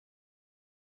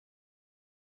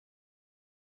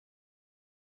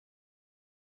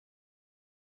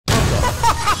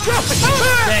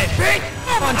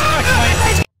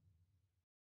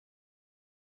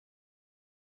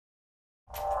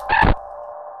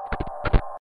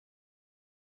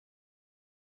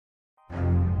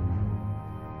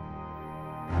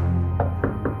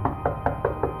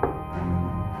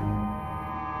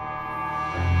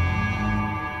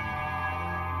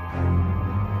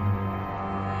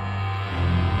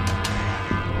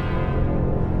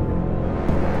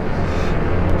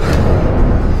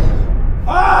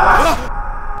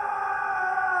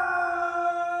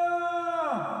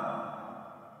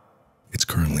It's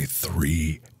currently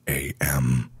 3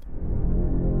 a.m.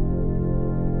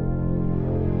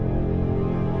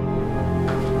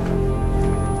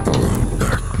 Hello,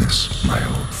 darkness, my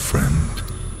old friend.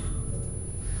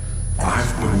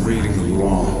 I've been waiting a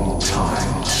long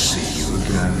time to see you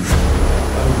again.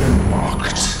 I've been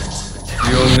mocked.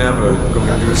 You're never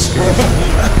going to escape.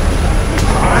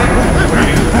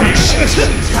 I'm patient.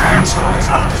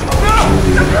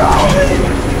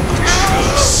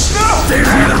 There's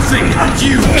nothing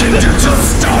you can do to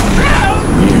stop me.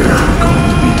 We're going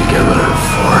to be together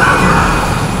forever.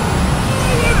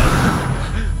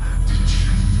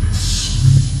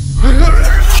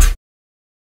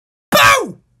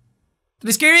 Bow! Did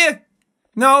I scare you?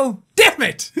 No? Damn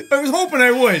it! I was hoping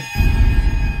I would.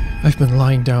 I've been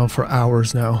lying down for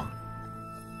hours now.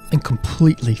 I'm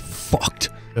completely fucked.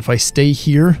 If I stay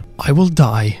here, I will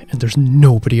die and there's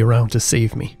nobody around to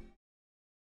save me.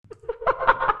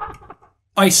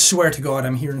 I swear to God,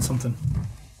 I'm hearing something.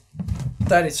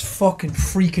 That is fucking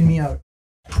freaking me out.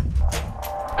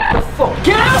 The fuck?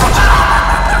 Get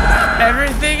out!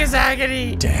 Everything is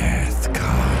agony. Death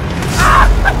comes.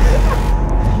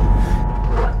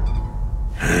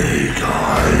 Hey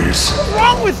guys. What's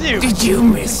wrong with you? Did you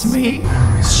miss me?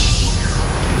 I miss you.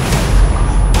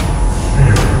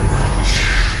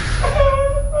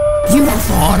 You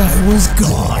thought I was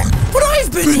gone, but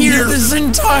I've been here this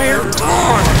entire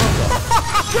time.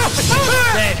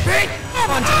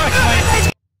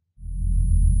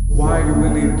 Why do we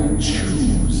need to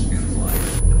choose in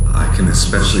life? I can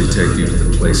especially take you to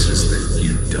the places that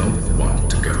you don't want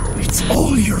to go. It's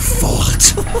all your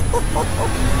fault.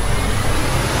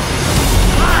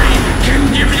 I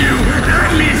can give you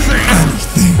anything!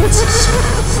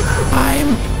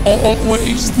 I'm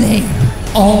always there,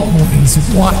 always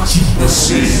watching. Let's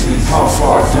see how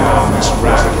far down this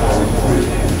rabbit hole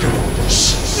really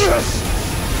goes.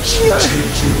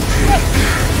 Take your pick.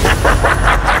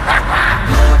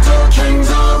 Mortal kings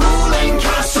are ruling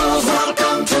castles.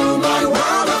 Welcome to my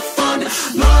world of fun.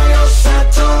 Liars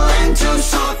settle into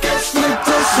sockets. Flip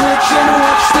the switch and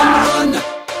watch them run.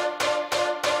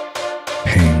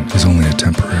 Pain is only a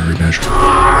temporary measure.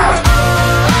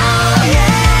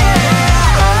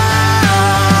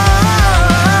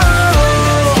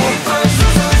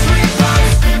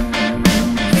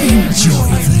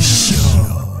 Enjoy the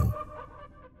show.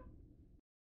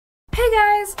 Hey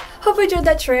guys! Hope you enjoyed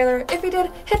that trailer. If you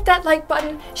did, hit that like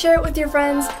button, share it with your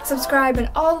friends, subscribe, and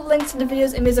all the links to the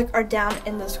videos and music are down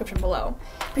in the description below.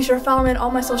 Be sure to follow me on all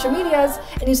my social medias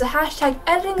and use the hashtag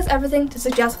editingiseverything to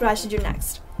suggest what I should do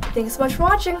next. Thanks so much for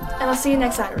watching, and I'll see you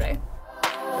next Saturday.